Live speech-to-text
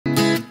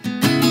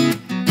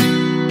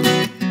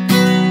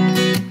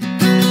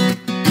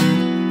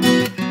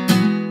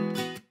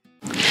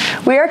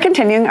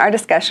continuing our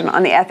discussion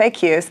on the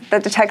FAQs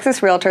that the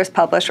Texas Realtors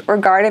publish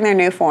regarding their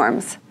new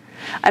forms.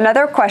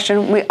 Another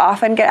question we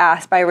often get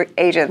asked by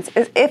agents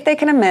is if they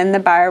can amend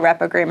the buyer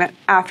rep agreement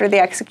after the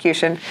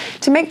execution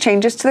to make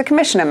changes to the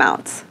commission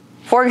amounts.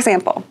 For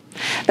example,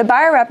 the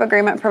buyer rep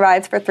agreement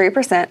provides for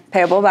 3%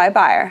 payable by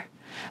buyer,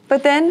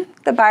 but then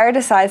the buyer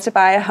decides to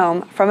buy a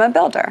home from a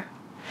builder.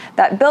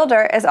 That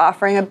builder is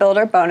offering a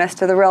builder bonus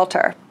to the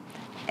realtor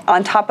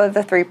on top of the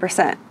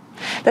 3%.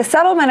 The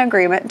settlement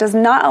agreement does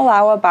not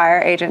allow a buyer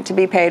agent to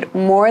be paid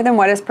more than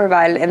what is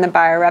provided in the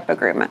buyer rep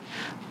agreement,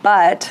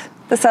 but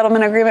the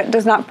settlement agreement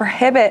does not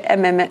prohibit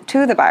amendment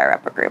to the buyer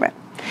rep agreement.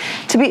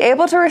 To be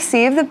able to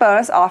receive the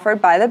bonus offered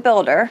by the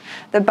builder,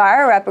 the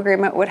buyer rep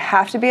agreement would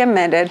have to be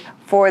amended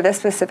for the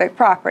specific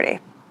property.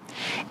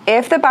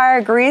 If the buyer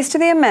agrees to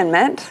the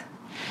amendment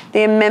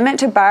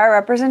to buyer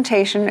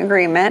representation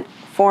agreement,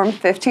 Form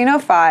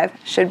 1505,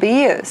 should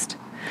be used.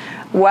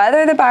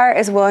 Whether the buyer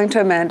is willing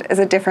to amend is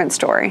a different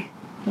story.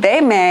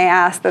 They may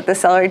ask that the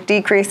seller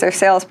decrease their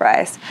sales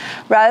price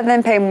rather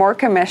than pay more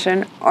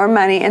commission or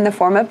money in the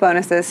form of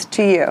bonuses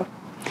to you.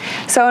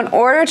 So in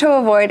order to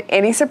avoid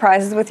any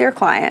surprises with your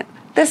client,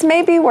 this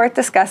may be worth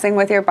discussing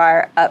with your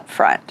buyer up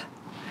front.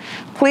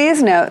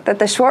 Please note that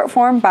the short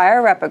form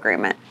buyer rep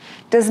agreement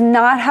does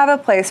not have a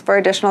place for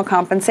additional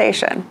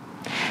compensation.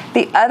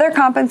 The other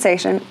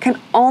compensation can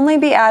only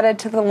be added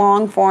to the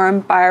long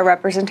form buyer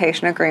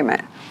representation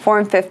agreement,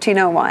 Form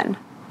 1501.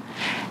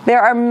 There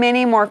are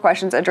many more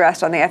questions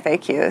addressed on the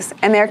FAQs,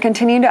 and they are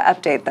continuing to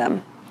update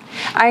them.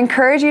 I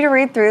encourage you to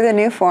read through the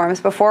new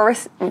forms before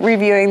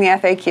reviewing the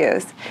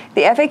FAQs.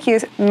 The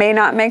FAQs may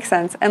not make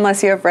sense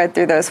unless you have read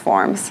through those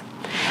forms.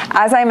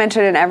 As I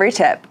mentioned in every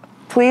tip,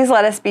 please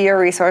let us be your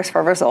resource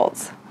for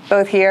results,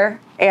 both here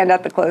and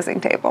at the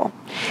closing table.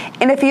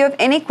 And if you have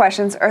any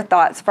questions or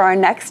thoughts for our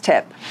next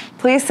tip,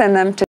 please send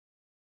them to